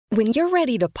When you're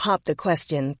ready to pop the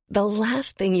question, the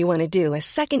last thing you want to do is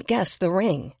second-guess the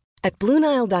ring. At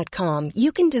BlueNile.com,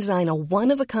 you can design a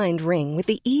one-of-a-kind ring with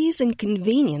the ease and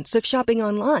convenience of shopping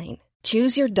online.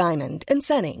 Choose your diamond and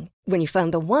setting. When you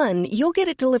find the one, you'll get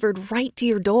it delivered right to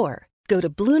your door. Go to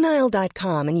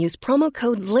BlueNile.com and use promo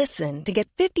code LISTEN to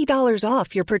get $50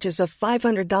 off your purchase of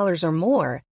 $500 or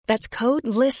more. That's code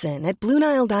LISTEN at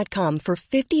BlueNile.com for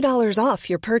 $50 off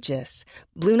your purchase.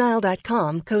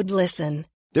 BlueNile.com, code LISTEN.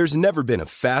 There's never been a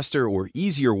faster or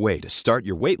easier way to start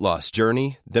your weight loss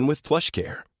journey than with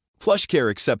PlushCare. PlushCare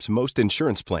accepts most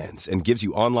insurance plans and gives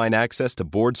you online access to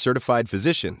board-certified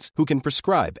physicians who can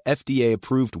prescribe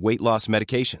FDA-approved weight loss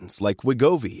medications like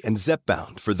Wegovy and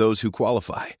Zepbound for those who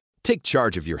qualify. Take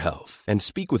charge of your health and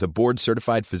speak with a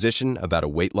board-certified physician about a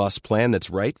weight loss plan that's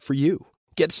right for you.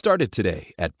 Get started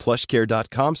today at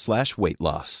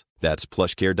plushcare.com/weight-loss. That's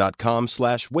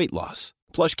plushcare.com/weight-loss.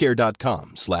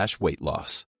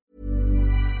 plushcare.com/weight-loss.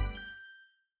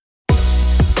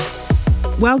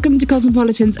 Welcome to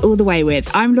Cosmopolitan's All the Way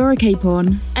With. I'm Laura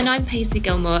Capon. And I'm Paisley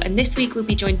Gilmore, and this week we'll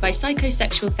be joined by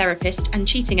psychosexual therapist and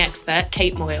cheating expert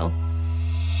Kate Moyle.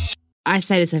 I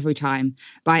say this every time,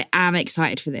 but I am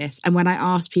excited for this. And when I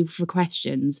asked people for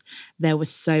questions, there were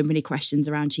so many questions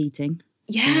around cheating.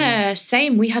 Yeah,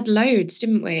 same. We had loads,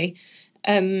 didn't we?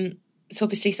 It's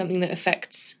obviously something that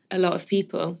affects a lot of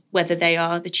people, whether they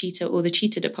are the cheater or the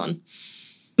cheated upon.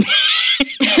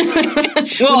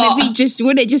 Wouldn't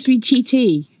it just be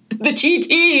cheatee? The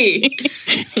cheatee!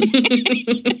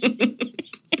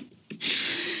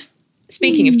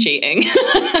 Speaking of cheating,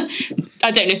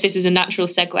 I don't know if this is a natural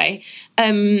segue.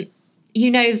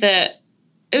 You know that...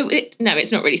 no,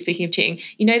 it's not really speaking of cheating.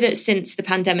 You know that since the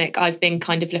pandemic, I've been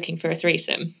kind of looking for a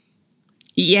threesome.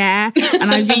 Yeah, and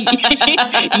I've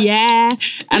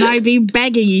been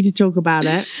begging you to talk about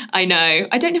it. I know.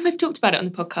 I don't know if I've talked about it on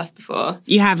the podcast before.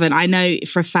 You haven't. I know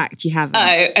for a fact you haven't.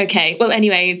 Oh, okay. Well,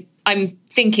 anyway, I'm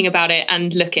thinking about it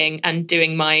and looking and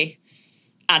doing my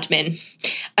admin.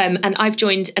 And I've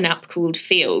joined an app called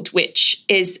Field, which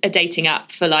is a dating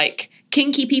app for like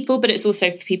kinky people, but it's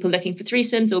also for people looking for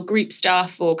threesomes or group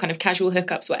stuff or kind of casual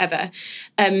hookups, whatever.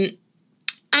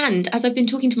 And as I've been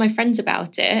talking to my friends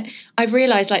about it, I've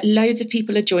realised like loads of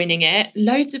people are joining it.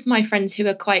 Loads of my friends who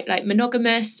are quite like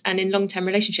monogamous and in long-term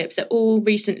relationships are all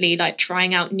recently like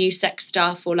trying out new sex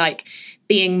stuff or like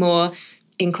being more,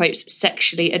 in quotes,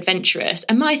 sexually adventurous.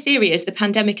 And my theory is the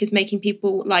pandemic is making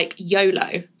people like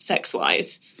YOLO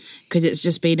sex-wise. Because it's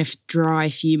just been a dry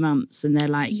few months and they're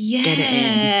like, get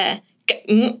it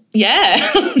in.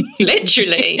 Yeah,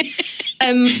 literally.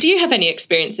 Do you have any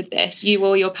experience of this, you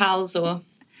or your pals or...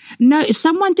 No,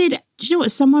 someone did. Do you know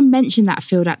what? Someone mentioned that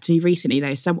Field app to me recently,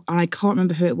 though. I can't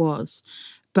remember who it was.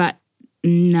 But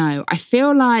no, I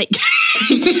feel like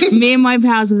me and my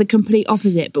pals are the complete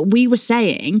opposite. But we were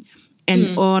saying,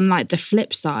 and on like the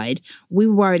flip side, we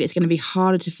were worried it's going to be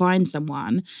harder to find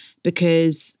someone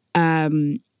because,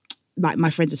 like, my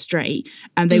friends are straight,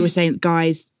 and they were saying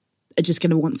guys are just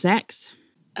going to want sex.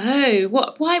 Oh,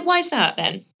 what? Why is that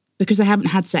then? Because they haven't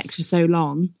had sex for so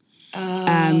long.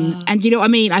 And do you know what I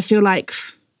mean? I feel like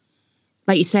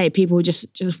you say, people just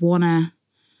want to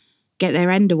get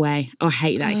their end away. Oh, I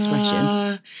hate that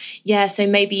expression. Yeah, so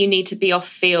maybe you need to be off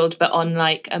Field, but on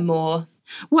like a more...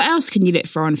 What else can you look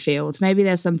for on Field? Maybe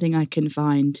there's something I can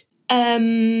find.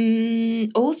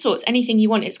 All sorts, anything you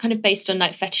want. It's kind of based on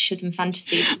like fetishes and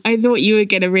fantasies. I thought you were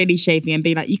going to really shape me and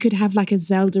be like, you could have like a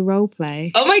Zelda role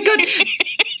play. Oh my God.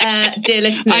 Dear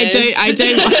listeners. I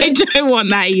don't want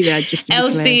that either. Just to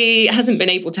Elsie hasn't been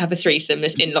able to have a threesome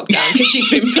in lockdown because she's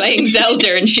been playing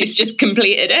Zelda and she's just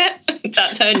completed it.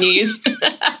 That's her news.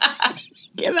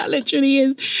 Yeah, that's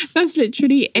literally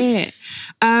it.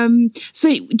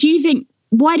 So do you think,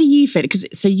 why do you feel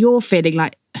it? So you're feeling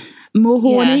like more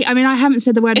horny? Yeah. I mean, I haven't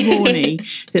said the word horny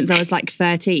since I was like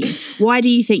 13. Why do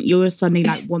you think you're suddenly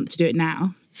like want to do it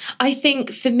now? I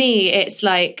think for me, it's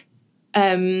like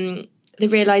the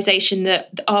realization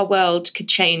that our world could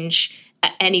change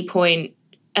at any point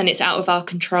and it's out of our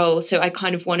control. So I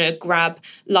kind of want to grab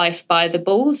life by the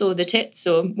balls or the tits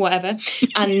or whatever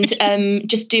and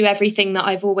just do everything that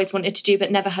I've always wanted to do but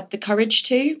never had the courage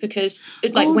to, because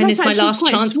like when is my last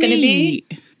chance going to be?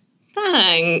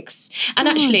 Thanks. And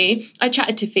actually, I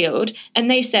chatted to Field and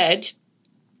they said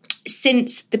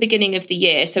since the beginning of the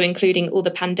year, so including all the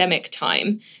pandemic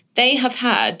time, they have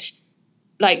had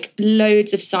like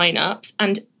loads of sign-ups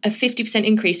and a 50%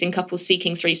 increase in couples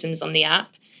seeking threesomes on the app.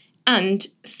 And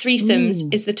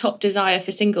threesomes is the top desire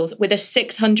for singles, with a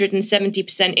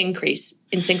 670% increase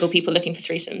in single people looking for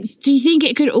threesomes. Do you think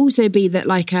it could also be that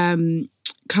like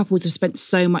couples have spent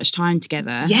so much time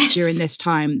together during this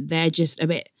time, they're just a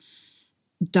bit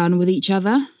done with each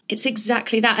other. It's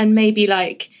exactly that. And maybe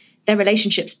like their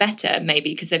relationship's better,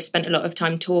 maybe because they've spent a lot of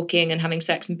time talking and having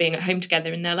sex and being at home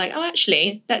together. And they're like, oh,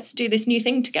 actually, let's do this new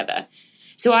thing together.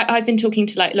 So I've been talking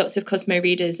to like lots of Cosmo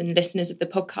readers and listeners of the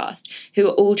podcast who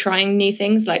are all trying new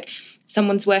things. Like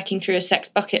someone's working through a sex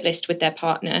bucket list with their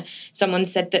partner. Someone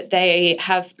said that they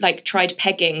have like tried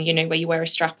pegging, you know, where you wear a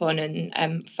strap on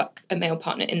and fuck a male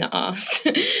partner in the arse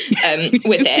with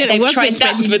it. They've tried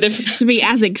that for the... To be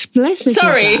as explicit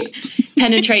Sorry. as that.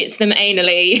 Penetrates them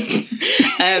anally.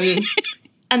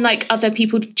 And like other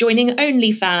people joining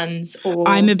OnlyFans or...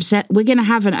 I'm obsessed. We're going to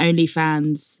have an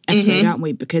OnlyFans episode, aren't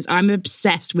we? Because I'm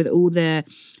obsessed with all the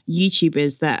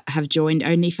YouTubers that have joined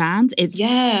OnlyFans.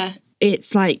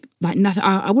 It's like nothing.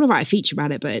 I want to write a feature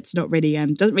about it, but it's not really,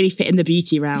 doesn't really fit in the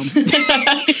beauty realm.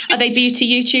 Are they beauty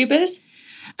YouTubers?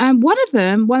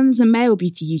 One's a male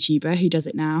beauty YouTuber who does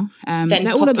it now.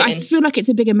 I feel like it's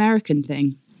a big American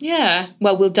thing. Yeah.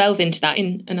 Well, we'll delve into that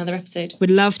in another episode.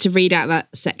 Would love to read out that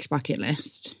sex bucket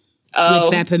list. With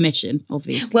their permission,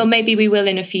 obviously. Well, maybe we will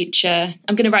in a future.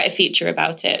 I'm going to write a feature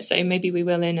about it, so maybe we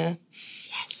will in a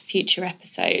future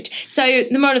episode. So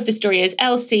the moral of the story is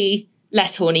Elsie,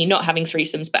 less horny, not having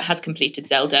threesomes, but has completed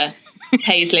Zelda.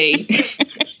 Paisley,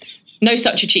 no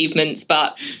such achievements,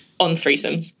 but on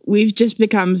threesomes. We've just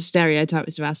become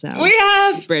stereotypes of ourselves. We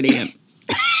have. Brilliant.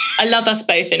 I love us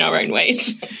both in our own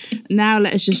ways. Now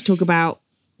let's just talk about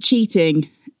cheating.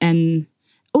 And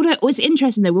although it's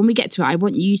interesting though, when we get to it, I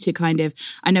want you to kind of,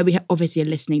 I know we obviously are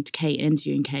listening to Kate,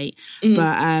 interviewing Kate,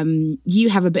 but you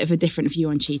have a bit of a different view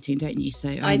on cheating, don't you? So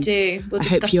I do. We'll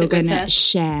discuss I hope you're going to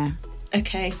share.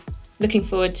 Okay. Looking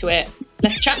forward to it.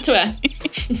 Let's chat to her.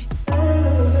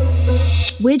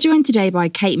 We're joined today by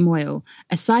Kate Moyle,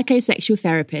 a psychosexual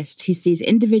therapist who sees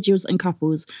individuals and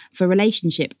couples for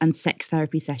relationship and sex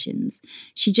therapy sessions.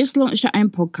 She just launched her own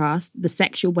podcast, The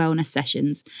Sexual Wellness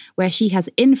Sessions, where she has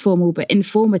informal but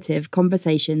informative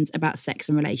conversations about sex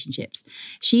and relationships.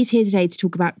 She's here today to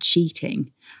talk about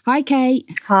cheating. Hi, Kate.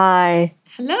 Hi.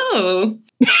 Hello.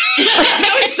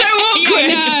 That was so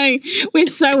awkward. I know. We're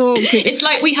so awkward. It's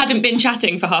like we hadn't been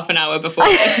chatting for half an hour before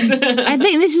this. I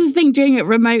think this is the thing, doing it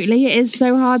remotely. It is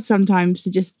so hard sometimes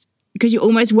to just, because you're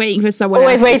almost waiting for someone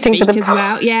else to speak as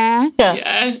well. Yeah.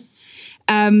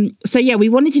 So yeah, we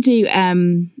wanted to do I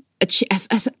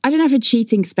don't know if a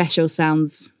cheating special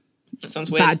sounds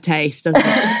weird. Bad taste, doesn't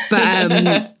it?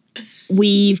 But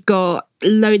we've got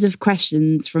loads of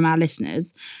questions from our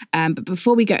listeners. But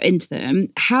before we go into them,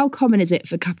 how common is it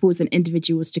for couples and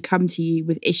individuals to come to you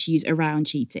with issues around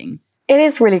cheating? It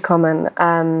is really common.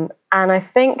 And I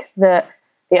think that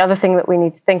the other thing that we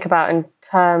need to think about in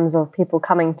terms of people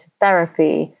coming to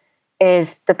therapy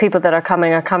is the people that are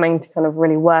coming to kind of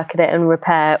really work at it and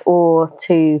repair, or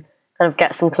to kind of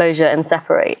get some closure and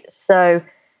separate. So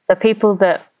the people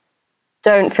that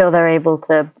don't feel they're able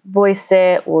to voice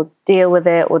it or deal with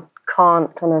it, or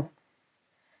can't kind of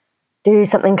do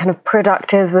something kind of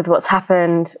productive with what's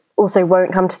happened, also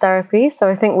won't come to therapy. So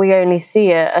I think we only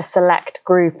see a select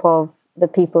group of the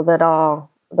people that are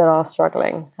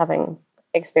struggling, having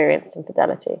experienced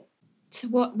infidelity. So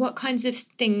what kinds of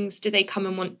things do they come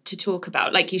and want to talk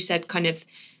about? Like you said, kind of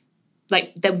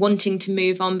like they're wanting to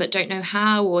move on but don't know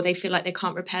how, or they feel like they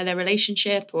can't repair their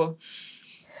relationship, or...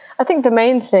 I think the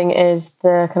main thing is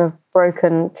the kind of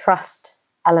broken trust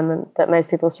element that most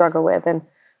people struggle with. And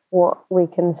what we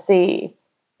can see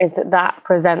is that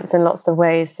presents in lots of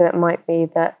ways. So it might be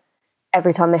that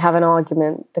every time they have an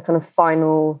argument, the kind of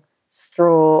final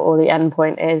straw or the end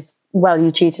point is, well,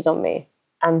 you cheated on me.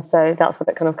 And so that's what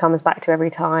it kind of comes back to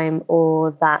every time.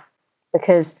 Or that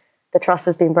because the trust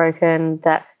has been broken,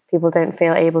 that people don't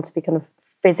feel able to be kind of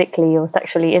physically or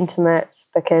sexually intimate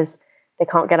because they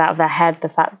can't get out of their head the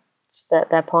fact that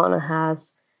their partner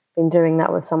has been doing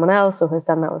that with someone else, or has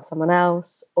done that with someone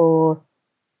else, or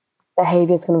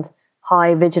behaviors, kind of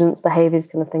high vigilance behaviors,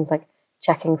 kind of things like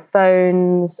checking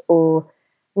phones, or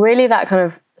really that kind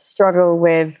of struggle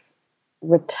with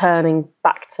returning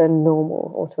back to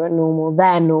normal, or to their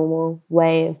normal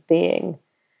way of being.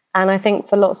 And I think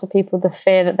for lots of people, the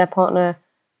fear that their partner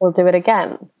will do it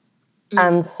again.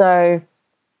 And so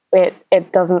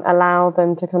it doesn't allow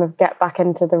them to kind of get back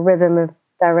into the rhythm of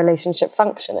their relationship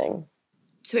functioning.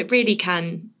 So it really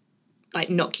can like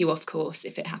knock you off course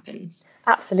if it happens.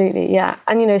 Absolutely, yeah.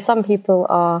 And some people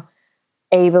are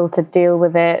able to deal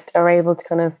with it, are able to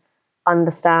kind of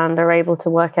understand, are able to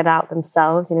work it out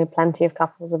themselves. Plenty of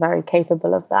couples are very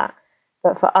capable of that.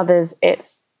 But for others,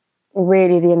 it's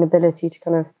really the inability to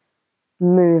kind of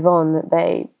move on that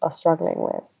they are struggling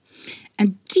with.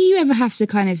 And do you ever have to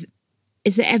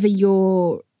is it ever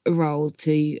your role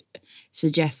to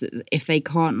suggest that if they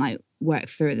can't work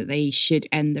through it, that they should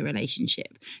end the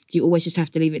relationship? Do you always just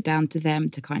have to leave it down to them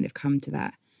to kind of come to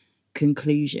that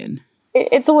conclusion?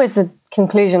 It's always the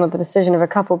conclusion or the decision of a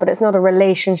couple, but it's not a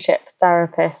relationship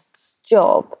therapist's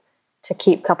job to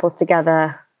keep couples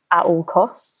together at all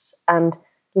costs. And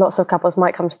lots of couples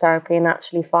might come to therapy and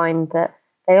actually find that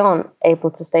they aren't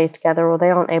able to stay together, or they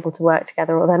aren't able to work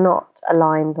together, or they're not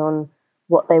aligned on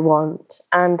what they want.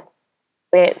 And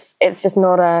it's just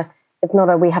not a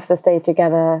we have to stay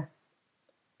together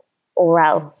or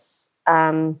else.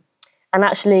 And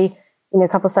actually,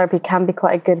 couples therapy can be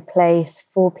quite a good place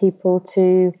for people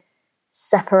to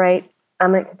separate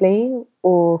amicably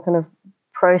or kind of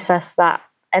process that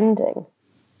ending.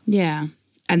 Yeah.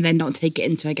 And then not take it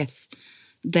into, I guess,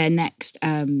 their next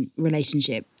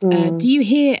relationship. Do you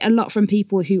hear a lot from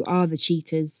people who are the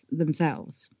cheaters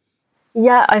themselves?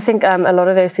 Yeah, I think a lot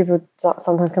of those people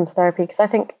sometimes come to therapy because I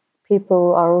think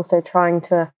people are also trying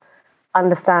to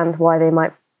understand why they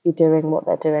might be doing what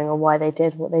they're doing or why they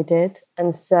did what they did.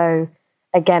 And so,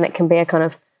 again, it can be a kind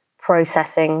of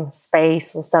processing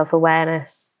space or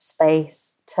self-awareness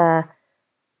space to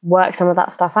work some of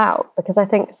that stuff out. Because I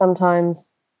think sometimes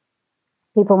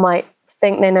people might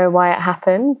think they know why it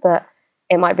happened, but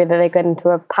it might be that they get into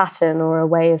a pattern or a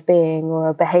way of being or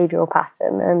a behavioral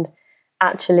pattern, and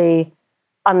actually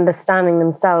understanding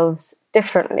themselves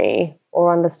differently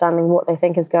or understanding what they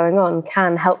think is going on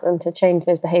can help them to change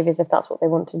those behaviours if that's what they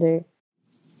want to do.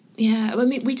 Yeah, I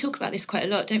mean, we talk about this quite a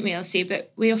lot, don't we, Elsie?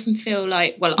 But we often feel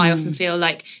like, I often feel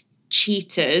like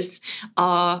cheaters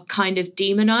are kind of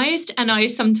demonized. And I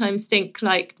sometimes think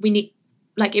like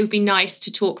it would be nice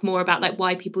to talk more about like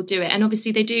why people do it. And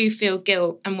obviously they do feel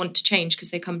guilt and want to change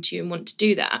because they come to you and want to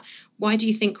do that. Why do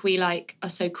you think we are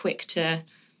so quick to,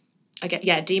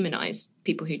 demonize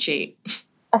people who cheat?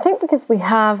 I think because we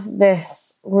have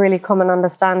this really common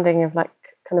understanding of like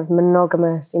kind of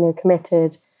monogamous,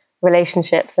 committed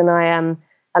relationships. And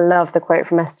I love the quote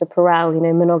from Esther Perel,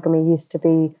 monogamy used to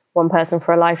be one person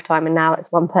for a lifetime and now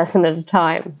it's one person at a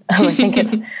time. I think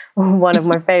it's one of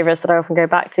my favorites that I often go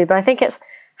back to. But I think it's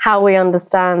how we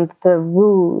understand the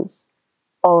rules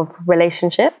of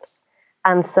relationships.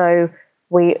 And so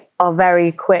we are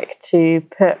very quick to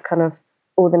put kind of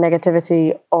all the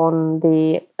negativity on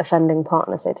the offending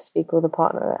partner, so to speak, or the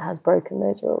partner that has broken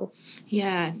those rules.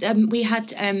 Yeah, we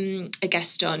had a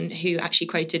guest on who actually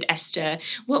quoted Esther.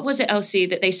 What was it, Elsie,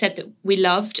 that they said that we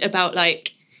loved about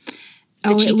like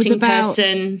the cheating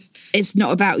person? It's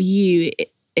not about you.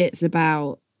 It's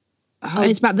about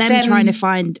them trying to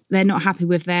find. They're not happy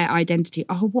with their identity.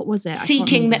 Oh, what was it?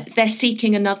 They're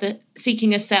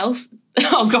seeking a self.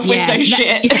 Oh God, we're so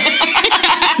shit.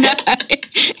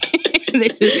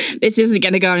 This isn't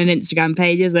going to go on an Instagram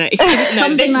page, is it?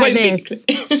 Something like this.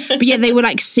 But yeah, they were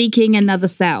like seeking another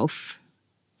self.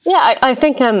 Yeah, I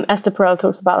think Esther Perel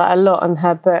talks about that a lot in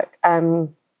her book.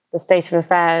 The State of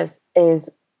Affairs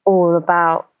is all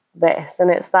about this,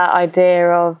 and it's that idea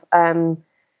of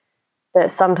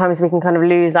that sometimes we can kind of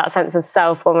lose that sense of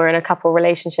self when we're in a couple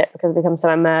relationship because we become so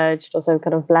emerged or so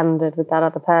kind of blended with that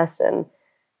other person,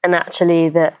 and actually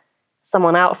that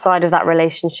someone outside of that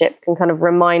relationship can kind of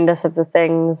remind us of the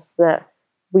things that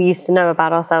we used to know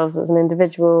about ourselves as an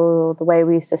individual, or the way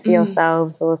we used to see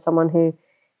ourselves, or someone who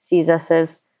sees us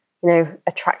as,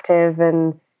 attractive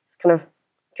and kind of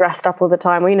dressed up all the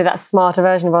time, or, that smarter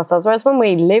version of ourselves. Whereas when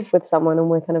we live with someone and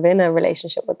we're kind of in a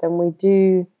relationship with them, we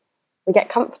get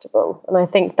comfortable. And I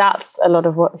think that's a lot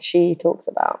of what she talks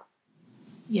about.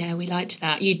 Yeah, we liked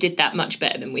that. You did that much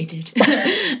better than we did.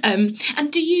 And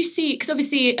do you see, because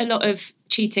obviously a lot of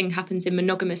cheating happens in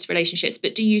monogamous relationships,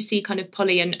 but do you see kind of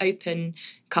poly and open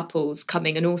couples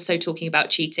coming and also talking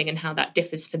about cheating and how that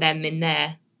differs for them in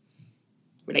their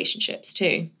relationships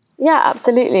too? Yeah,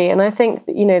 absolutely. And I think,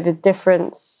 the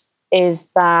difference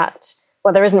is that,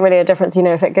 well, there isn't really a difference,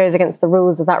 if it goes against the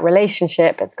rules of that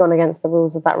relationship, it's gone against the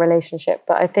rules of that relationship.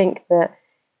 But I think that,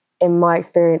 in my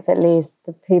experience at least,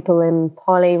 the people in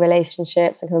poly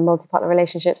relationships and kind of multi-partner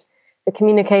relationships, the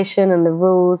communication and the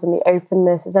rules and the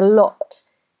openness is a lot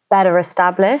better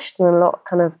established and a lot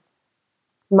kind of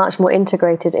much more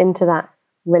integrated into that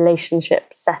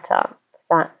relationship setup,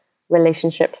 that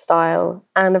relationship style.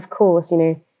 And of course,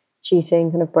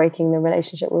 cheating, kind of breaking the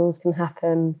relationship rules can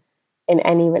happen in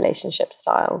any relationship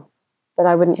style. But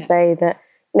I wouldn't say that,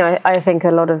 I think a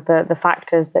lot of the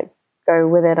factors that go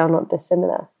with it are not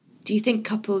dissimilar. Do you think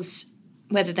couples,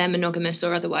 whether they're monogamous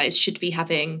or otherwise, should be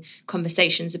having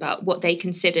conversations about what they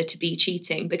consider to be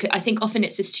cheating? Because I think often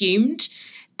it's assumed,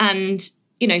 and,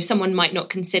 someone might not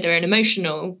consider an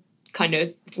emotional kind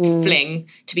of fling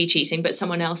to be cheating, but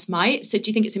someone else might. So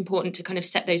do you think it's important to kind of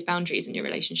set those boundaries in your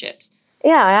relationships?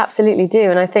 Yeah, I absolutely do.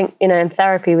 And I think, in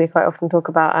therapy, we quite often talk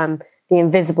about the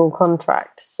invisible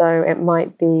contract. So it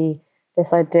might be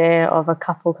this idea of a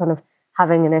couple kind of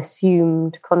having an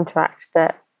assumed contract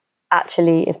that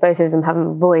actually, if both of them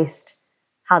haven't voiced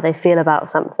how they feel about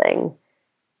something,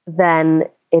 then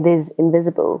it is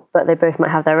invisible, but they both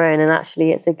might have their own. And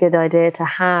actually, it's a good idea to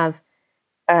have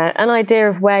an idea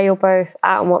of where you're both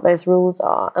at and what those rules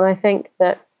are. And I think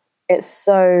that it's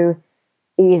so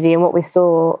easy. And what we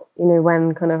saw,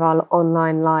 when kind of our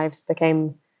online lives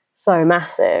became so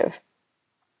massive,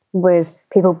 was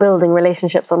people building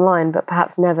relationships online, but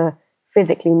perhaps never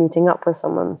physically meeting up with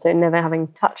someone. So never having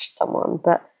touched someone,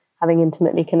 but having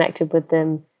intimately connected with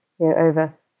them,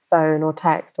 over phone or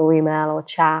text or email or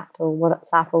chat or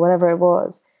WhatsApp or whatever it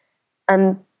was.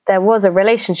 And there was a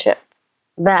relationship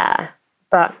there,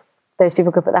 but those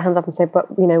people could put their hands up and say,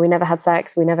 but, we never had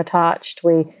sex, we never touched,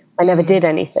 I never did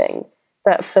anything.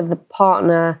 But for the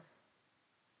partner,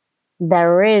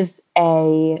 there is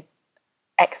a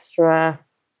extra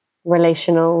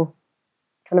relational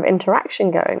kind of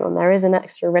interaction going on. There is an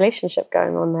extra relationship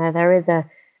going on there. There is a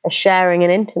sharing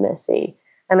and intimacy.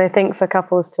 And I think for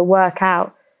couples to work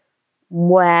out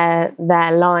where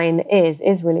their line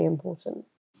is really important.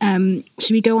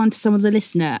 Should we go on to some of the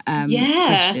listener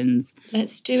questions?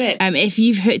 Let's do it. If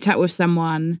you've hooked up with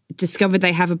someone, discovered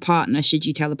they have a partner, should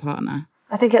you tell the partner?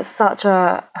 I think it's such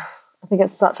a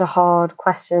hard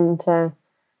question to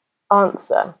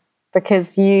answer,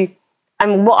 because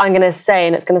what I'm going to say,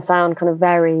 and it's going to sound kind of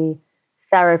very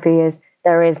therapy, is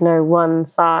there is no one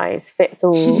size fits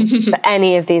all for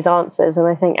any of these answers. And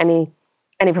I think any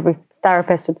probably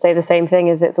therapist would say the same thing,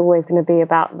 is it's always going to be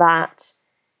about that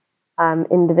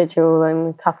individual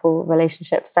and couple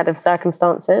relationship set of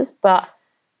circumstances. But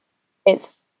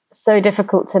it's so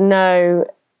difficult to know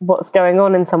what's going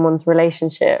on in someone's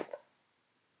relationship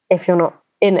if you're not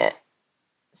in it.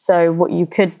 So what you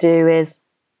could do is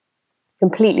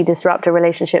completely disrupt a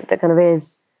relationship that kind of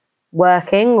is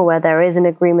working, or where there is an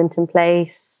agreement in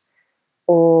place,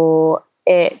 or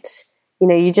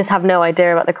you just have no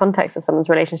idea about the context of someone's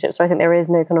relationship. So I think there is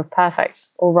no kind of perfect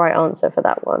or right answer for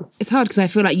that one. It's hard because I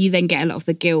feel like you then get a lot of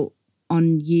the guilt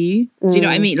on you. Do you know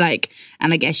what I mean?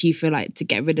 And I guess you feel like to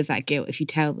get rid of that guilt if you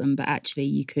tell them, but actually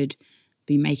you could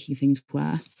be making things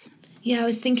worse. Yeah, I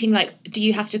was thinking, do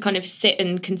you have to kind of sit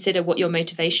and consider what your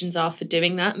motivations are for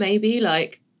doing that, maybe?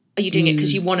 Are you doing it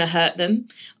because you want to hurt them?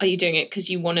 Are you doing it because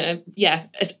you want to,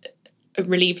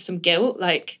 relieve some guilt?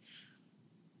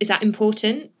 Is that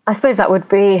important? I suppose that would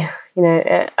be,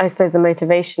 I suppose the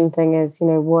motivation thing is,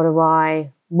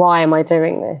 why am I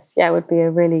doing this? Yeah, it would be a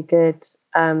really good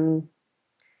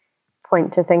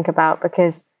point to think about,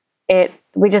 because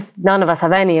none of us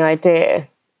have any idea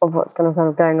of what's kind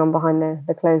of going on behind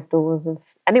the closed doors of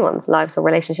anyone's lives or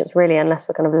relationships, really, unless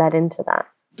we're kind of led into that.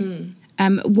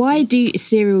 Why do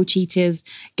serial cheaters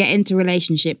get into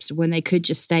relationships when they could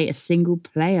just stay a single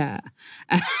player?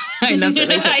 I love that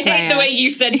they put player. I hate the way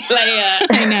you said player.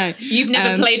 I know. You've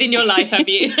never played in your life, have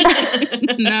you?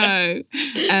 No.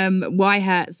 Why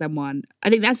hurt someone? I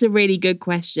think that's a really good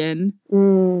question.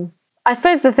 I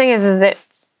suppose the thing is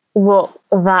it's what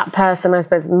that person, I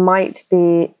suppose, might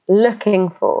be looking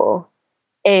for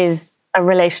is a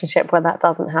relationship where that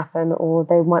doesn't happen, or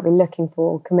they might be looking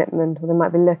for commitment, or they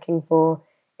might be looking for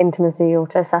intimacy, or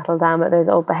to settle down, but those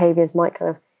old behaviors might kind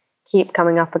of keep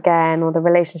coming up again, or the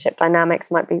relationship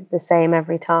dynamics might be the same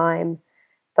every time.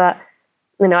 But,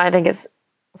 I think it's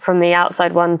from the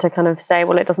outside one to kind of say,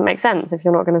 well, it doesn't make sense. If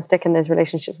you're not going to stick in those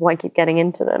relationships, why keep getting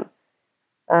into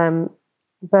them?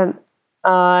 But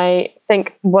I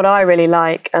think what I really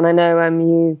like, and I know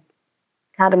you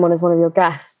had him on as one of your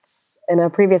guests in a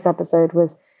previous episode,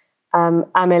 was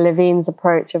Amir Levine's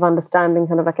approach of understanding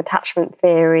kind of attachment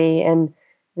theory and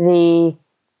the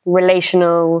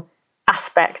relational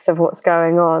aspects of what's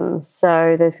going on.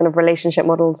 So those kind of relationship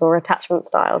models or attachment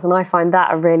styles. And I find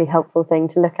that a really helpful thing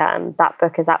to look at. And that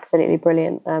book is absolutely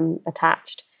brilliant,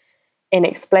 attached, in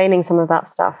explaining some of that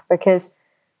stuff, because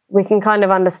we can kind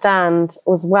of understand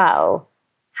as well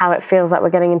how it feels like we're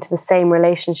getting into the same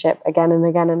relationship again and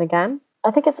again and again. I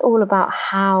think it's all about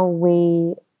how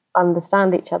we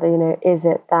understand each other. Is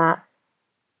it that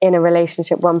in a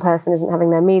relationship, one person isn't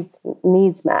having their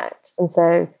needs met, and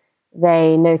so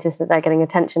they notice that they're getting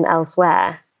attention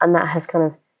elsewhere, and that has kind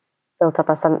of built up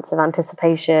a sense of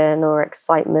anticipation or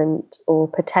excitement or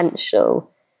potential,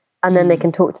 and then they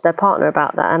can talk to their partner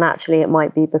about that, and actually it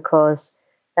might be because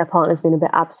their partner's been a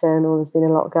bit absent, or there's been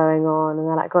a lot going on, and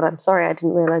they're like, God, I'm sorry, I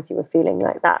didn't realize you were feeling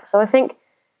like that. So I think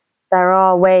there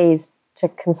are ways to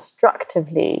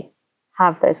constructively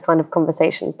have those kind of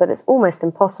conversations, but it's almost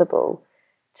impossible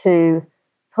to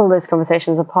pull those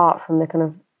conversations apart from the kind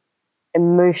of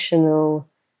emotional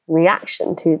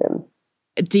reaction to them.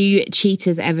 Do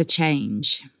cheaters ever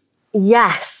change?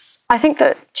 Yes, I think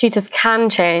that cheaters can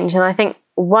change. And I think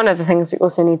one of the things we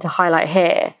also need to highlight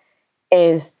here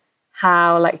is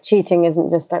how like cheating isn't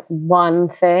just like one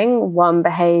thing, one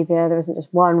behavior. There isn't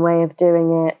just one way of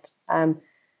doing it.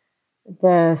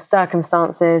 The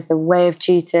circumstances, the way of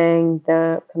cheating,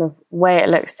 the kind of way it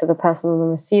looks to the person on the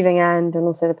receiving end and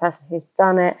also the person who's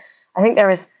done it. I think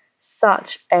there is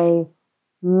such a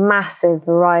massive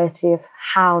variety of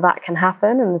how that can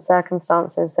happen and the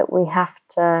circumstances that we have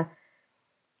to,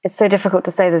 it's so difficult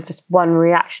to say there's just one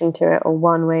reaction to it or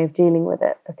one way of dealing with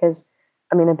it, because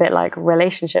I mean, a bit like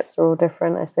relationships are all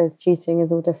different. I suppose cheating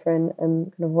is all different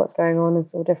and kind of what's going on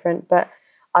is all different. But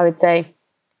I would say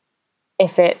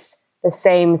if it's the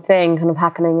same thing kind of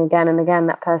happening again and again,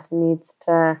 that person needs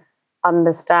to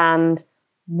understand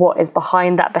what is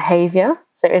behind that behavior.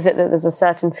 So is it that there's a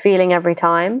certain feeling every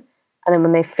time, and then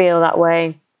when they feel that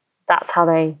way, that's how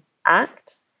they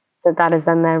act? So that is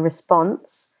then their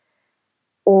response.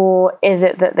 Or is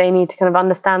it that they need to kind of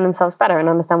understand themselves better and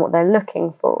understand what they're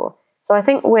looking for? So I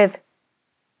think with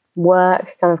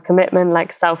work, kind of commitment,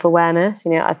 like self-awareness,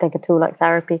 I think a tool like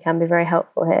therapy can be very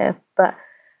helpful here. But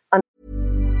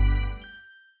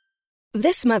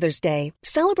This Mother's Day,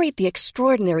 celebrate the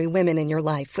extraordinary women in your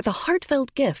life with a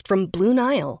heartfelt gift from Blue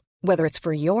Nile. Whether it's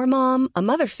for your mom, a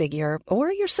mother figure, or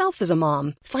yourself as a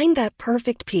mom, find that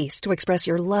perfect piece to express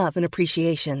your love and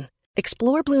appreciation.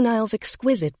 Explore Blue Nile's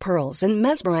exquisite pearls and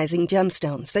mesmerizing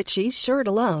gemstones that she's sure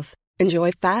to love.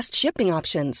 Enjoy fast shipping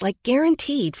options like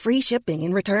guaranteed free shipping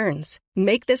and returns.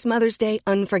 Make this Mother's Day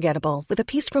unforgettable with a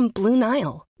piece from Blue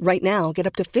Nile. Right now, get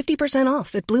up to 50%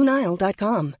 off at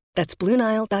BlueNile.com. That's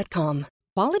BlueNile.com.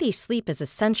 Quality sleep is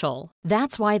essential.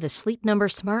 That's why the Sleep Number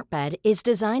Smart Bed is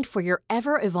designed for your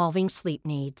ever-evolving sleep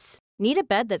needs. Need a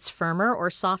bed that's firmer or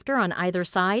softer on either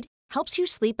side? Helps you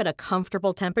sleep at a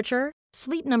comfortable temperature?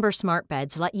 Sleep Number Smart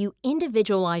Beds let you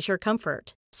individualize your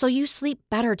comfort, so you sleep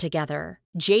better together.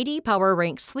 J.D. Power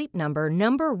ranks Sleep Number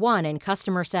number 1 in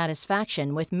customer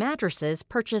satisfaction with mattresses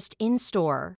purchased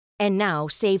in-store. And now,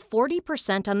 save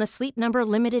 40% on the Sleep Number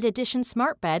Limited Edition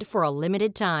Smart Bed for a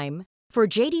limited time. For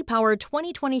J.D. Power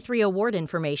 2023 award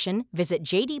information, visit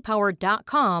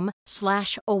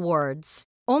jdpower.com/awards.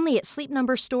 Only at Sleep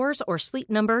Number stores or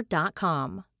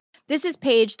sleepnumber.com. This is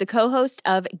Paige, the co-host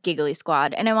of Giggly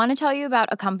Squad, and I want to tell you about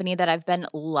a company that I've been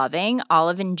loving,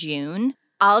 Olive & June.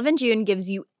 Olive & June gives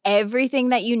you everything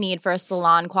that you need for a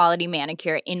salon-quality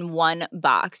manicure in one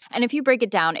box. And if you break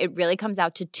it down, it really comes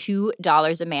out to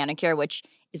 $2 a manicure, which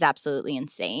is absolutely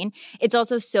insane. It's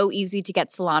also so easy to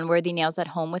get salon-worthy nails at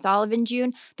home with Olive &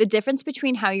 June. The difference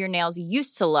between how your nails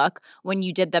used to look when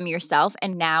you did them yourself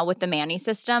and now with the Mani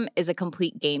system is a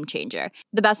complete game changer.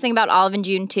 The best thing about Olive &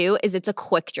 June, too, is it's a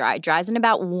quick dry. Dries in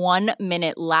about 1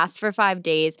 minute, lasts for 5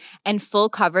 days, and full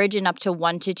coverage in up to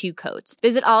 1 to 2 coats.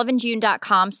 Visit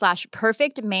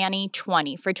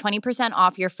oliveandjune.com/perfectmani20 for 20%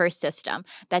 off your first system.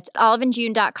 That's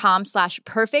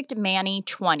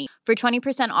oliveandjune.com/perfectmani20 for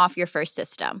 20% off your first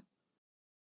system.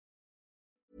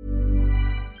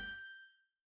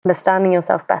 Understanding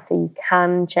yourself better, you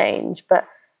can change, but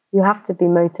you have to be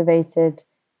motivated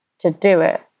to do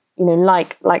it.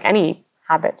 Like any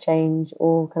habit change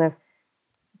or kind of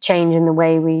change in the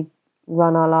way we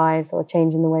run our lives or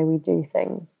change in the way we do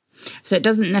things. So it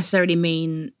doesn't necessarily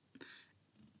mean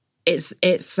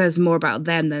it says more about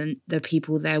them than the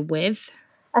people they're with.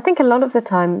 I think a lot of the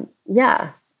time,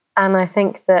 yeah. And I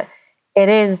think that it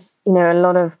is, a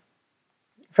lot of,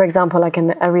 for example, like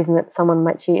a reason that someone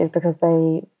might cheat is because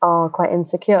they are quite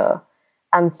insecure.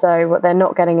 And so what they're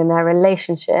not getting in their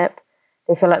relationship,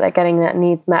 they feel like they're getting their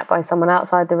needs met by someone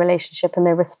outside the relationship, and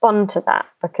they respond to that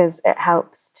because it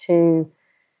helps to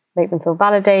make them feel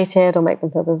validated or make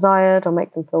them feel desired or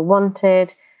make them feel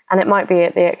wanted. And it might be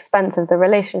at the expense of the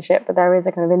relationship, but there is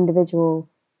a kind of individual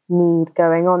need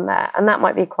going on there. And that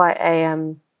might be quite a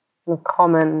kind of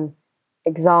common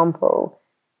example,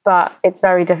 but it's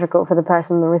very difficult for the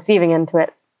person on the receiving end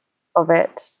of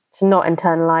it to not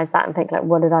internalize that and think like,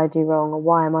 what did I do wrong, or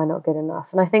why am I not good enough?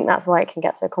 And I think that's why it can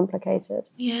get so complicated.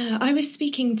 Yeah, I was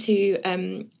speaking to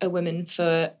a woman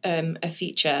for a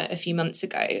feature a few months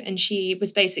ago, and she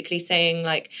was basically saying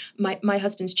like, my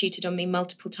husband's cheated on me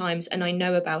multiple times and I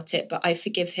know about it, but I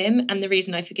forgive him. And the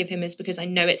reason I forgive him is because I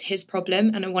know it's his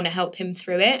problem and I want to help him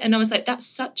through it. And I was like,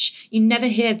 you never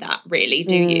hear that really,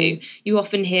 do you? You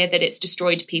often hear that it's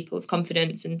destroyed people's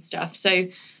confidence and stuff. So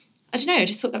I don't know, I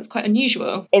just thought that was quite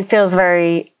unusual. It feels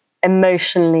very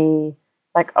emotionally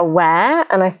like aware.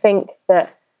 And I think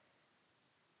that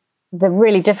the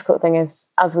really difficult thing is,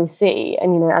 as we see,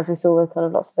 and, you know, as we saw with kind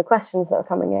of lots of the questions that are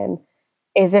coming in,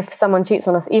 is if someone cheats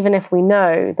on us, even if we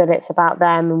know that it's about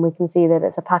them and we can see that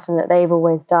it's a pattern that they've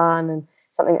always done and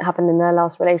something that happened in their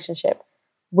last relationship,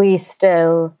 we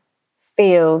still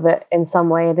feel that in some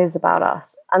way it is about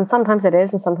us. And sometimes it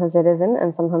is, and sometimes it isn't,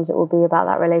 and sometimes it will be about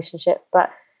that relationship.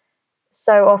 But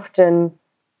so often,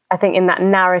 I think in that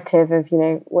narrative of, you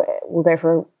know, we'll go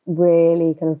for a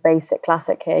really kind of basic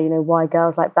classic here, you know, why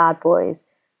girls like bad boys,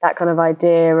 that kind of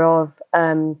idea of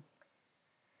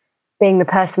being the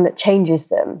person that changes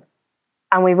them.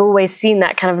 And we've always seen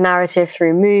that kind of narrative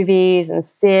through movies and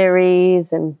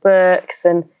series and books.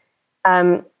 And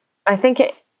I think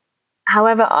it,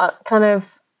 however kind of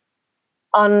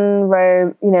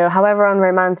however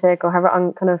unromantic or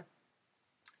however kind of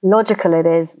logical it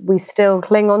is, we still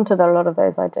cling on to a lot of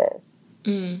those ideas.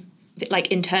 Like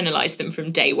internalize them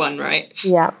from day one, right?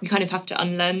 Yeah. You kind of have to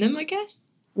unlearn them, I guess.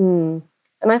 And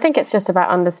I think it's just about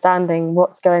understanding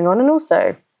what's going on, and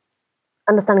also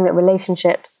understanding that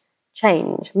relationships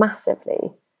change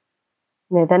massively.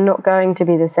 You know, they're not going to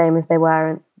be the same as they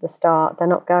were at the start. They're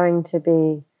not going to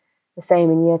be the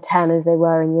same in year 10 as they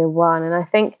were in year 1. And I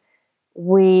think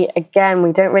we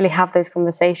don't really have those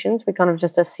conversations. We kind of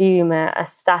just assume a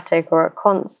static or a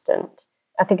constant.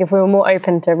 I think if we were more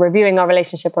open to reviewing our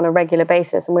relationship on a regular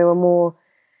basis, and we were more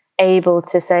able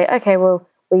to say, okay, well,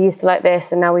 we used to like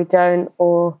this and now we don't,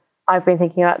 or I've been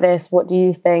thinking about this, what do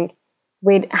you think?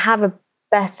 We'd have a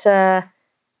better,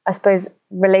 I suppose,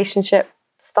 relationship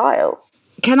style.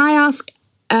 Can I ask,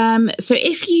 so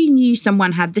if you knew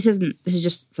someone this is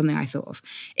just something I thought of.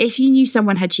 If you knew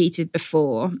someone had cheated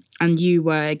before and you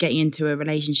were getting into a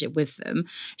relationship with them,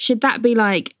 should that be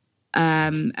like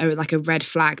a red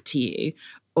flag to you,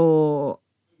 or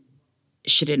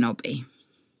should it not be?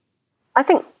 I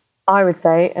think I would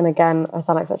say, and again, I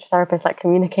sound like such a therapist, like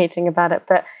communicating about it,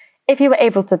 but if you were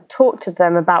able to talk to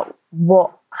them about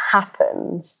what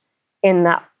happened in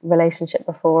that relationship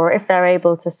before, or if they're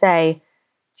able to say,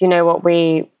 do you know what,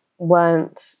 we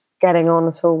weren't getting on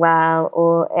at all well,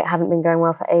 or it hadn't been going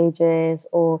well for ages,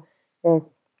 or, you know,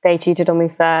 they cheated on me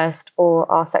first,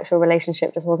 or our sexual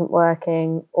relationship just wasn't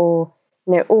working, or,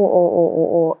 you know,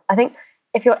 or. I think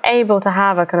if you're able to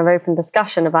have a kind of open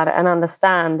discussion about it and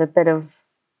understand a bit of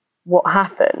what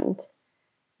happened,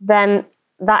 then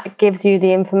that gives you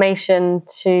the information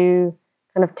to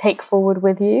kind of take forward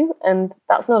with you. And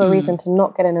that's not a reason to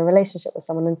not get in a relationship with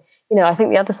someone. And, you know, I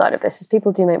think the other side of this is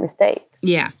people do make mistakes.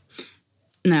 Yeah.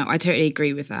 No, I totally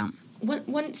agree with that.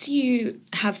 Once you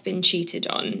have been cheated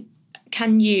on,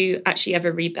 can you actually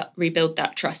ever rebuild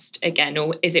that trust again?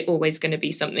 Or is it always going to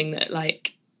be something that,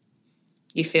 like,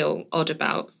 you feel odd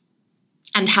about?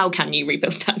 And how can you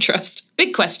rebuild that trust?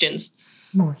 Big questions.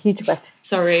 Oh, huge question.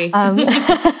 Sorry.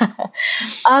 I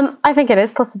think it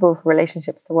is possible for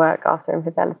relationships to work after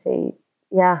infidelity.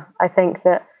 Yeah, I think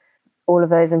that all of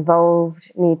those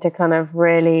involved need to kind of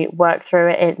really work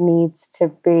through it. It needs to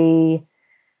be,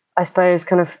 I suppose,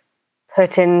 kind of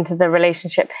put into the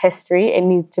relationship history. It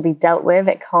needs to be dealt with.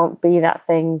 It can't be that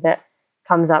thing that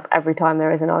comes up every time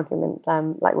there is an argument,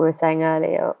 like we were saying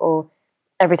earlier, or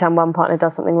every time one partner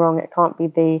does something wrong. It can't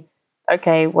be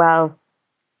okay, well,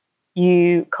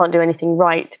 you can't do anything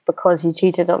right because you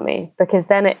cheated on me, because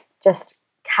then it just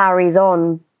carries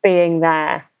on being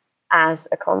there as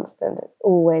a constant. It's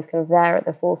always kind of there at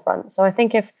the forefront. So I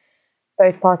think if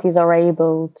both parties are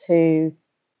able to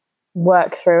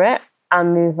work through it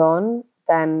and move on,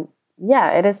 then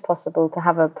yeah, it is possible to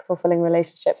have a fulfilling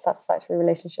relationship, satisfactory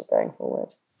relationship going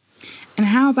forward. And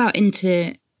how about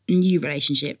into new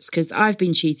relationships? Because I've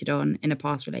been cheated on in a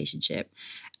past relationship,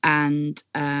 and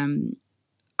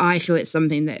I feel it's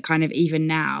something that kind of, even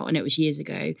now, and it was years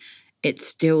ago, it's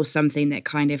still something that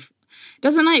kind of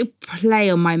doesn't like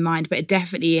play on my mind, but it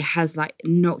definitely has like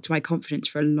knocked my confidence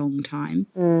for a long time.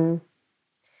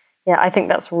 Yeah, I think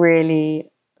that's really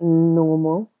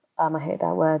normal. I hate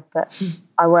that word, but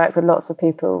I work with lots of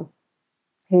people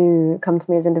who come to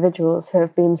me as individuals who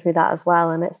have been through that as well.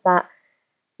 And it's that,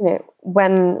 you know,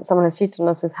 when someone has cheated on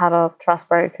us, we've had our trust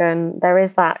broken, there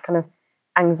is that kind of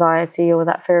anxiety or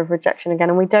that fear of rejection again.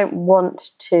 And we don't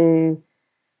want to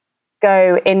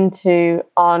go into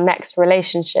our next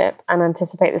relationship and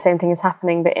anticipate the same thing is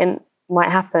happening,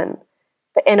 might happen.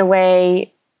 But in a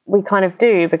way, we kind of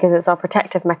do, because it's our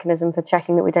protective mechanism for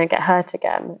checking that we don't get hurt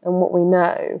again. And what we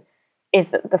know is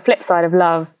that the flip side of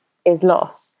love is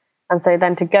loss. And so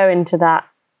then to go into that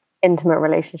intimate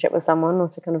relationship with someone, or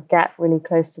to kind of get really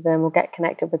close to them or get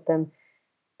connected with them,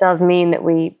 does mean that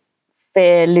we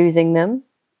fear losing them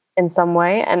in some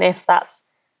way. And if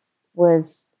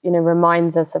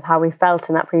reminds us of how we felt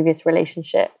in that previous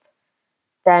relationship,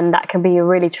 then that can be a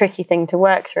really tricky thing to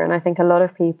work through. And I think a lot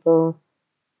of people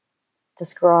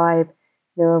describe,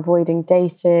 avoiding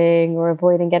dating or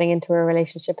avoiding getting into a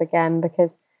relationship again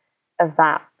because of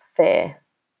that fear.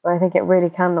 And I think it really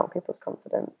can knock people's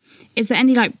confidence. Is there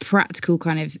any like practical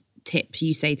kind of tips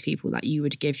you say to people that you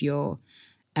would give your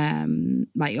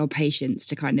like your patients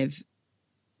to kind of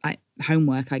like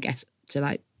homework, I guess, to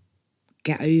like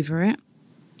get over it?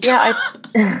 Yeah,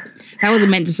 that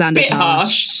wasn't meant to sound as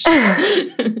harsh.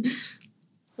 I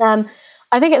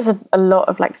think it's a lot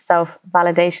of like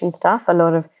self-validation stuff, a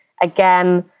lot of,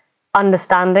 again,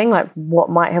 understanding like what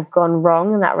might have gone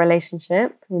wrong in that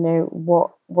relationship.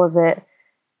 What was it,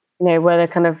 were there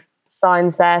kind of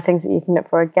signs there, things that you can look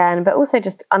for again, but also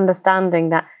just understanding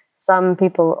that some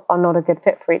people are not a good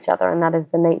fit for each other, and that is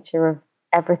the nature of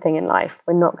everything in life.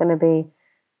 We're not going to be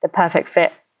the perfect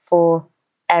fit for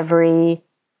every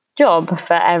job,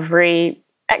 for every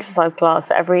exercise class,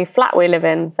 for every flat we live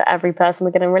in, for every person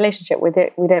we get in a relationship with.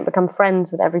 We don't become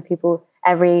friends with every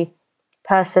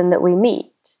person that we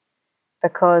meet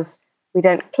because we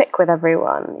don't click with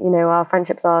everyone. Our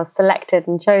friendships are selected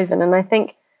and chosen. And I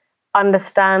think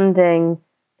understanding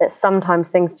that sometimes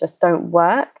things just don't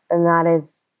work, and that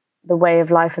is the way of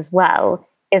life as well,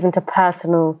 isn't a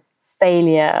personal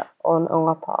failure on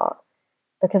our part.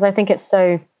 Because I think it's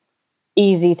so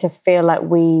easy to feel like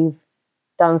we've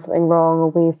done something wrong or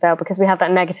we've failed, because we have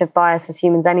that negative bias as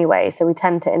humans anyway. So we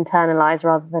tend to internalize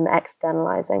rather than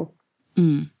externalizing.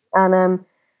 And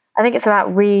I think it's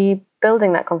about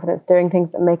rebuilding that confidence, doing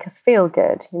things that make us feel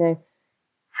good,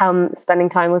 spending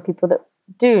time with people that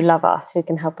do love us, who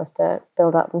can help us to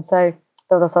build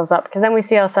ourselves up, because then we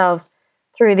see ourselves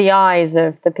through the eyes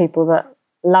of the people that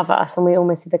love us, and we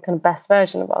almost see the kind of best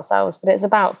version of ourselves. But it's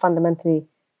about fundamentally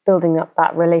building up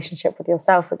that relationship with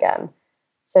yourself again,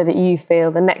 so that you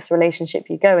feel the next relationship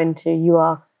you go into, you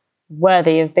are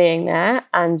worthy of being there,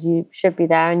 and you should be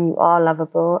there, and you are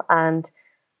lovable, and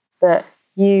that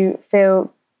you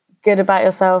feel good about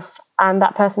yourself, and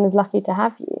that person is lucky to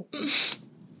have you.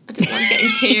 I don't want to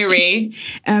get teary.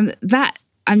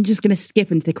 I'm just going to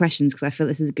skip into the questions because I feel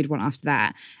this is a good one after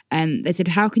that. They said,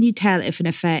 how can you tell if an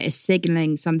affair is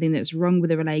signalling something that's wrong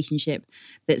with a relationship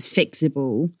that's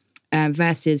fixable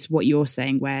versus what you're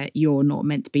saying where you're not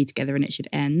meant to be together and it should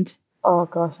end? Oh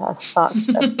gosh, that's such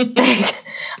a big...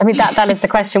 I mean, that is the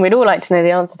question we'd all like to know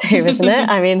the answer to, isn't it?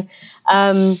 I mean,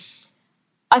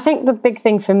 I think the big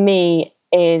thing for me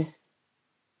is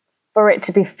for it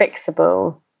to be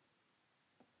fixable,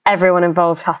 everyone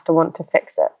involved has to want to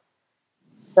fix it.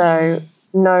 So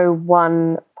no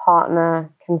one partner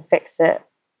can fix it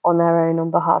on their own on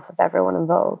behalf of everyone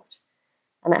involved.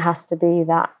 And it has to be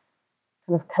that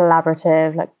kind of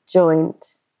collaborative, like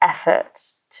joint effort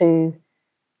to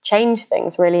change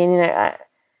things, really. And,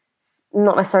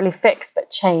 not necessarily fix, but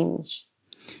change.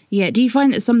 Yeah. Do you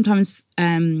find that sometimes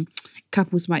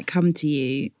couples might come to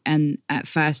you and at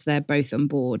first they're both on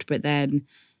board, but then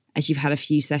as you've had a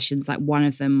few sessions, like one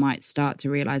of them might start to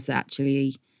realise that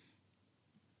actually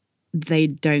they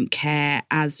don't care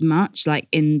as much, like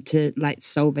into like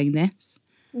solving this?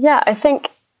 Yeah, I think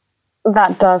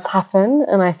that does happen.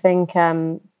 And I think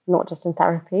not just in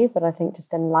therapy, but I think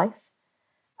just in life.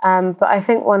 But I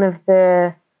think one of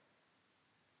the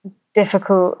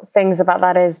difficult things about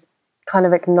that is kind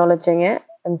of acknowledging it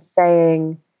and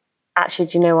saying, actually,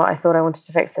 do you know what? I thought I wanted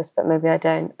to fix this, but maybe I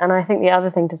don't. And I think the other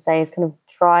thing to say is kind of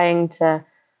trying to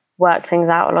work things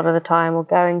out a lot of the time, or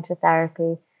going to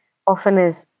therapy often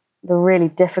is the really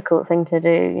difficult thing to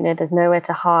do. There's nowhere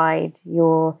to hide.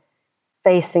 You're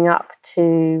facing up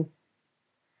to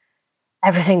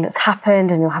everything that's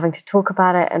happened, and you're having to talk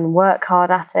about it and work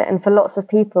hard at it. And for lots of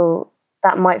people,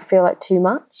 that might feel like too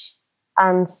much.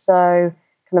 And so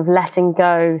kind of letting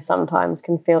go sometimes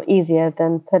can feel easier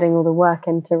than putting all the work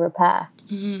into repair.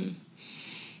 Mm-hmm.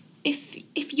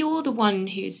 If you're the one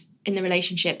who's in the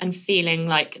relationship and feeling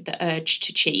like the urge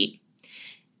to cheat,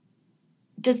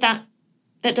 that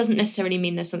doesn't necessarily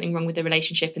mean there's something wrong with the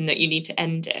relationship and that you need to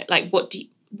end it. Like,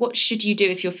 what should you do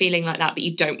if you're feeling like that but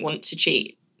you don't want to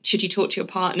cheat? Should you talk to your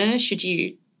partner? Should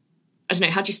you, I don't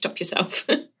know, how do you stop yourself?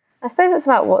 I suppose it's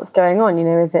about what's going on.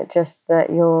 Is it just that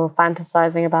you're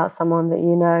fantasizing about someone that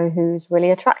you know who's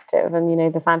really attractive,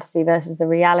 and the fantasy versus the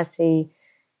reality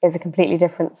is a completely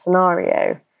different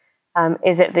scenario?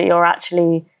 Is it that you're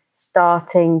actually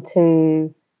starting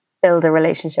to build a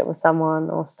relationship with someone,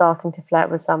 or starting to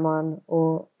flirt with someone,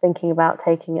 or thinking about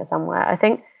taking it somewhere? I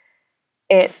think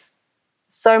it's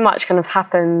so much kind of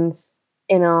happens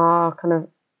in our kind of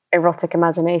erotic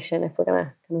imagination, if we're going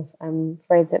to kind of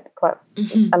phrase it quite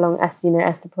along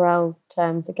Esther Perel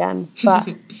terms again. But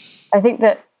I think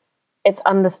that it's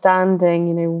understanding,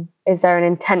 you know, is there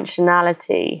an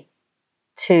intentionality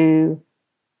to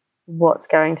what's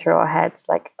going through our heads?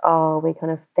 Like, are we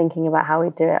kind of thinking about how we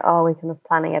do it? Are we kind of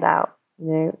planning it out,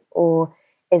 you know? Or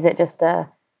is it just a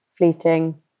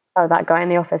fleeting, oh, that guy in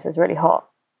the office is really hot,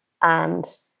 and,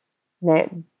 you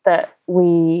know, that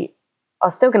we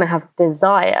are still going to have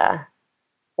desire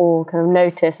or kind of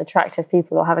notice attractive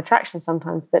people or have attraction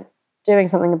sometimes, but doing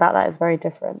something about that is very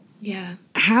different. Yeah.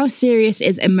 How serious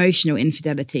is emotional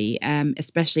infidelity,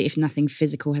 especially if nothing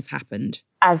physical has happened?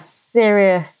 As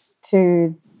serious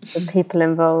to the people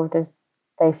involved as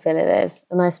they feel it is.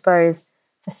 And I suppose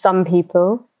for some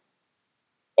people,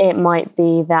 it might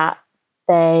be that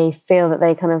they feel that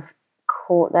they kind of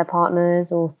caught their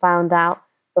partners or found out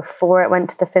before it went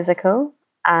to the physical,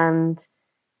 and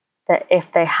that if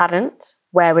they hadn't,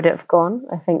 where would it have gone?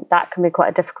 I think that can be quite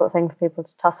a difficult thing for people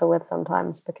to tussle with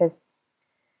sometimes, because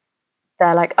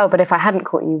they're like, oh, but if I hadn't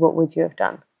caught you, what would you have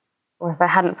done? Or if I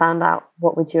hadn't found out,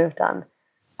 what would you have done?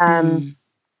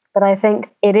 But I think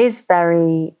it is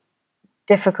very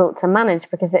difficult to manage,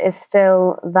 because it is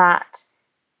still that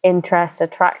interest,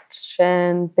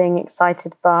 attraction, being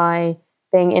excited by,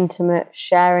 being intimate,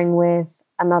 sharing with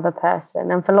another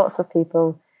person. And for lots of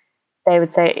people, they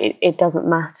would say it doesn't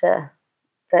matter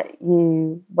that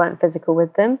you weren't physical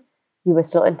with them, you were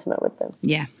still intimate with them.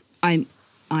 Yeah, I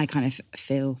kind of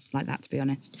feel like that, to be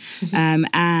honest.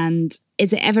 And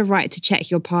is it ever right to check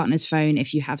your partner's phone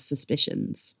if you have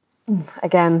suspicions?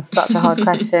 Again, such a hard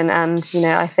question. And, you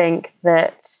know, I think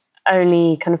that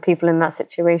only kind of people in that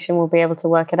situation will be able to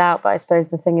work it out. But I suppose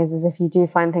the thing is if you do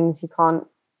find things, you can't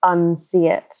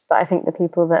unsee it. But I think the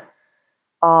people that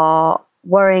are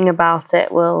worrying about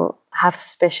it will have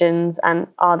suspicions, and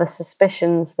are the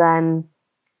suspicions then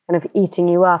kind of eating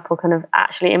you up or kind of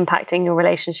actually impacting your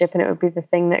relationship? And it would be the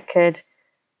thing that could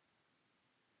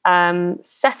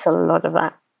settle a lot of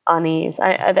that unease.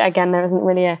 Again, there isn't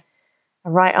really a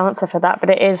right answer for that,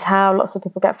 but it is how lots of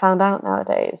people get found out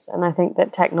nowadays. And I think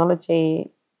that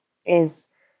technology is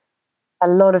a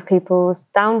lot of people's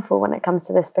downfall when it comes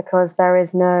to this, because there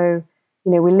is no,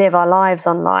 you know, we live our lives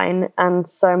online, and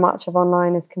so much of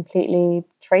online is completely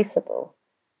traceable.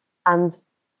 And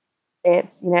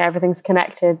it's, you know, everything's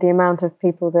connected. The amount of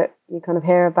people that you kind of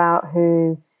hear about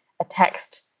who a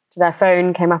text to their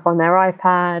phone came up on their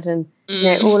iPad, and, you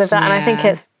know, all of that. Yeah. And I think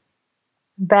it's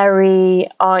very,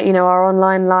 you know, our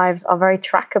online lives are very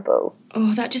trackable.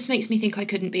 Oh, that just makes me think I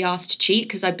couldn't be asked to cheat,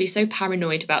 because I'd be so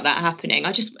paranoid about that happening.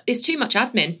 It's too much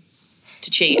admin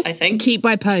to cheat, I think. Cheat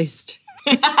by post.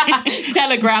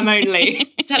 Telegram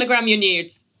only. Telegram your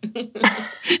nudes.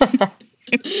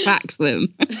 Fax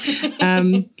them.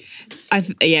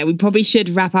 We probably should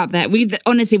wrap up there.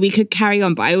 Honestly, we could carry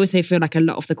on, but I also feel like a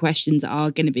lot of the questions are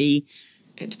going to be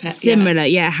similar.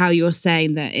 Yeah, how you're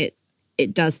saying that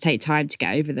it does take time to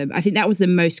get over them. I think that was the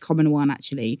most common one,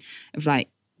 actually, of like,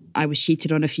 I was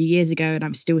cheated on a few years ago and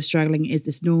I'm still struggling. Is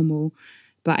this normal?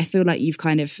 But I feel like you've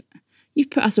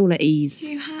put us all at ease.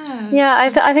 You have. Yeah,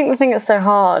 I think the thing that's so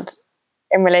hard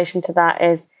in relation to that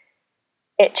is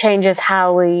it changes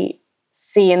how we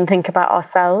see and think about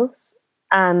ourselves.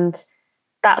 And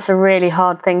that's a really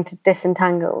hard thing to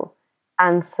disentangle.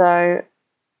 And so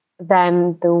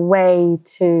then the way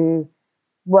to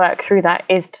work through that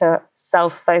is to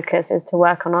self-focus, is to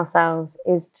work on ourselves,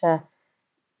 is to,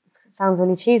 it sounds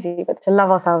really cheesy, but to love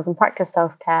ourselves and practice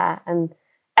self-care. And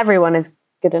everyone is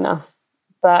good enough,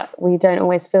 but we don't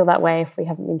always feel that way if we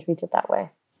haven't been treated that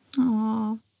way.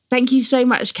 Aww. Thank you so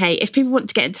much, Kate. If people want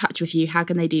to get in touch with you, how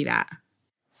can they do that?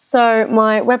 So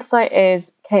my website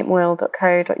is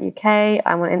katemoyle.co.uk.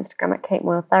 I'm on Instagram at Kate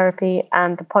Moyle Therapy,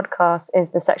 and the podcast is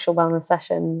The Sexual Wellness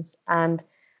Sessions. And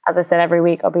as I said, every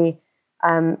week I'll be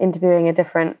interviewing a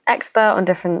different expert on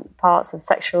different parts of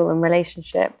sexual and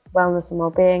relationship wellness and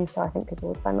well-being. So I think people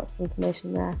will find lots of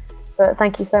information there. But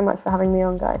thank you so much for having me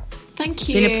on, guys. Thank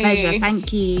you. It's been a pleasure.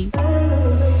 Thank you.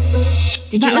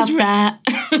 Did you love that?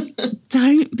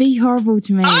 Don't be horrible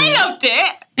to me. I loved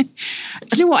it.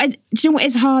 Do you know what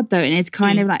is hard though? And it's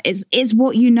kind of like, it's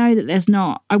what you know that there's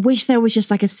not. I wish there was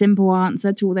just like a simple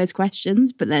answer to all those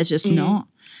questions, but there's just not.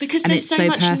 Because there's so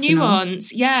much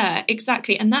nuance. Yeah,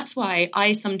 exactly. And that's why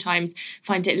I sometimes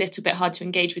find it a little bit hard to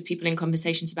engage with people in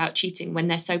conversations about cheating when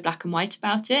they're so black and white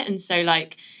about it. And so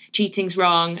like, cheating's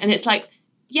wrong. And it's like,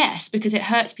 yes, because it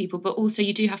hurts people, but also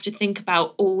you do have to think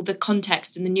about all the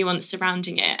context and the nuance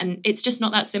surrounding it. And it's just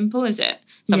not that simple, is it?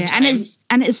 Sometimes. Yeah,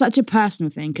 and it's such a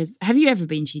personal thing, because have you ever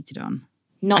been cheated on?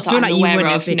 Not that I'm aware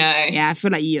of, no. Yeah, I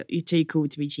feel like you're too cool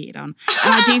to be cheated on.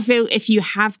 And I do feel if you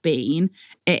have been,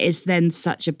 it is then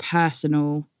such a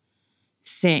personal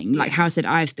thing. Like how I said,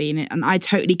 I've been, and I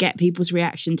totally get people's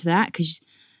reaction to that, because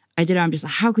I don't know, I'm just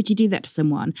like, how could you do that to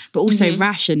someone? But also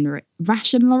rationally,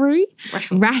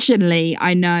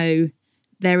 I know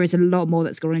there is a lot more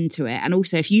that's gone into it. And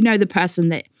also, if you know the person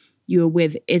that you're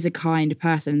with is a kind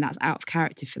person, and that's out of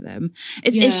character for them,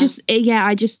 it's just,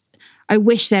 I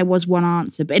wish there was one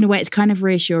answer. But in a way, it's kind of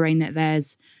reassuring that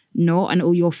there's not, and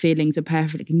all your feelings are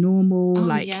perfectly normal.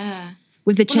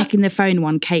 With the checking the phone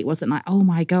one, Kate wasn't like, oh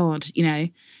my God, you know,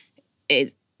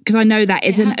 it's, because I know that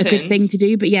isn't a good thing to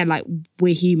do, but yeah, like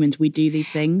we're humans, we do these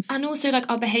things. And also, like,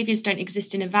 our behaviours don't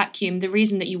exist in a vacuum. The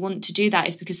reason that you want to do that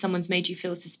is because someone's made you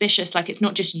feel suspicious. Like, it's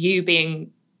not just you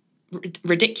being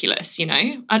ridiculous, you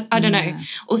know? I don't know.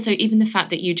 Also, even the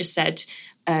fact that you just said,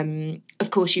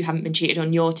 of course you haven't been cheated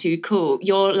on, you're too cool.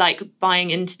 You're like buying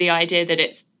into the idea that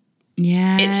it's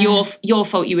your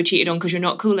fault you were cheated on because you're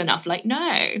not cool enough. Like,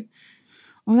 no.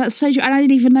 Oh, that's so true. And I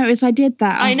didn't even notice I did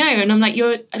that. I know. And I'm like,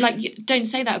 don't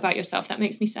say that about yourself. That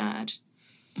makes me sad.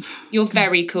 You're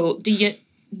very cool. The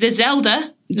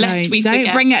Zelda, lest we forget.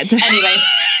 Don't bring it anyway.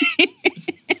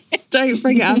 Don't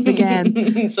bring it up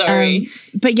again. Sorry.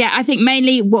 But yeah, I think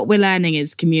mainly what we're learning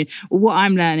is what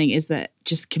I'm learning is that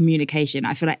just communication.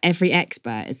 I feel like every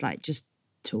expert is like, just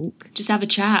talk. Just have a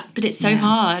chat. But it's so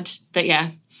hard. But yeah.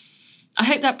 I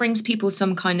hope that brings people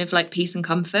some kind of like peace and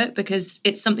comfort, because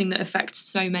it's something that affects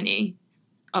so many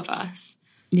of us.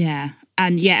 Yeah.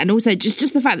 And also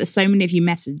just the fact that so many of you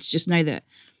message, just know that,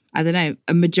 I don't know,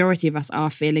 a majority of us are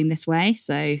feeling this way.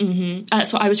 So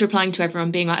that's what I was replying to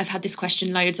everyone, being like, I've had this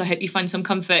question loads. I hope you find some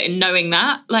comfort in knowing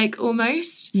that, like,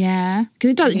 almost. Yeah.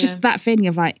 Because it does, just that feeling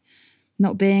of like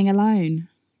not being alone.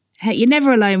 Hey, you're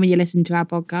never alone when you listen to our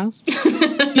podcast.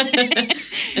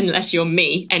 Unless you're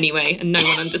me, anyway, and no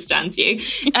one understands you.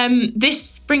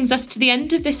 This brings us to the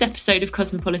end of this episode of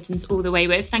Cosmopolitans All the Way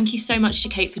With. Thank you so much to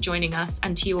Kate for joining us,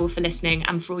 and to you all for listening,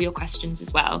 and for all your questions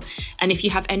as well. And if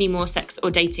you have any more sex or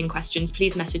dating questions,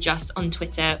 please message us on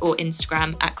Twitter or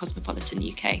Instagram at Cosmopolitan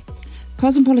UK.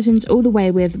 Cosmopolitans All the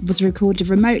Way With was recorded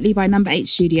remotely by Number 8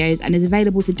 Studios and is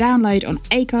available to download on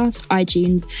Acast,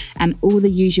 iTunes, and all the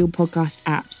usual podcast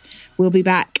apps. We'll be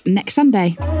back next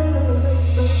Sunday.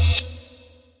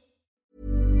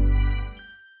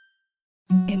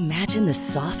 Imagine the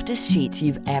softest sheets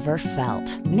you've ever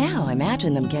felt. Now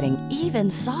imagine them getting even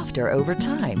softer over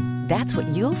time. That's what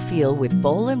you'll feel with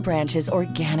Boll & Branch's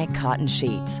organic cotton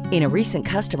sheets. In a recent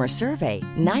customer survey,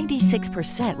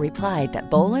 96% replied that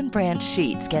Boll & Branch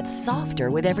sheets get softer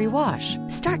with every wash.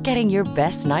 Start getting your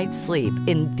best night's sleep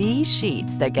in these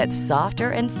sheets that get softer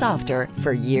and softer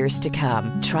for years to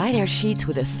come. Try their sheets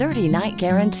with a 30-night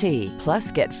guarantee. Plus,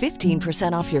 get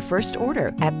 15% off your first order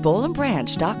at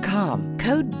bollandbranch.com.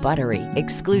 Code BUTTERY.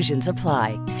 Exclusions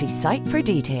apply. See site for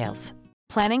details.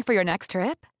 Planning for your next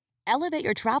trip? Elevate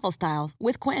your travel style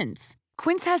with Quince.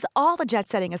 Quince has all the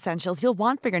jet-setting essentials you'll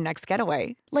want for your next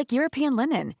getaway, like European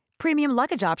linen, premium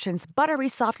luggage options, buttery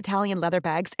soft Italian leather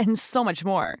bags, and so much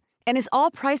more. And is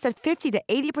all priced at 50 to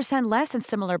 80% less than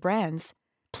similar brands.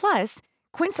 Plus,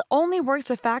 Quince only works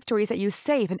with factories that use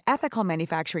safe and ethical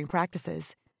manufacturing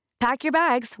practices. Pack your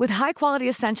bags with high-quality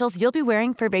essentials you'll be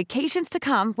wearing for vacations to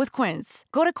come with Quince.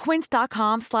 Go to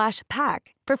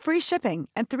quince.com/pack for free shipping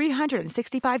and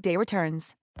 365-day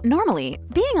returns. Normally,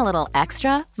 being a little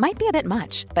extra might be a bit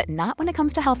much, but not when it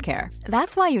comes to healthcare.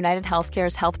 That's why United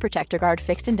Healthcare's Health Protector Guard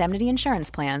fixed indemnity insurance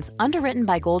plans, underwritten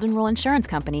by Golden Rule Insurance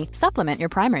Company, supplement your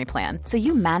primary plan so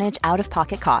you manage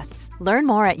out-of-pocket costs. Learn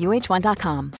more at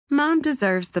UH1.com. Mom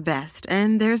deserves the best,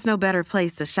 and there's no better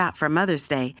place to shop for Mother's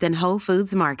Day than Whole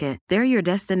Foods Market. They're your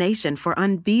destination for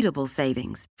unbeatable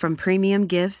savings, from premium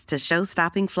gifts to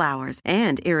show-stopping flowers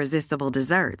and irresistible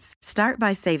desserts. Start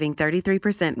by saving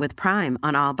 33% with Prime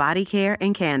on all body care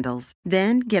and candles.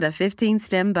 Then get a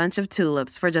 15-stem bunch of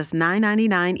tulips for just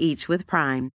 $9.99 each with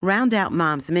Prime. Round out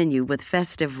Mom's menu with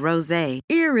festive rosé,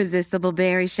 irresistible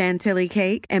berry chantilly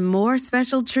cake, and more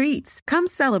special treats. Come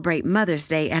celebrate Mother's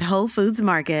Day at Whole Foods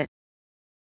Market.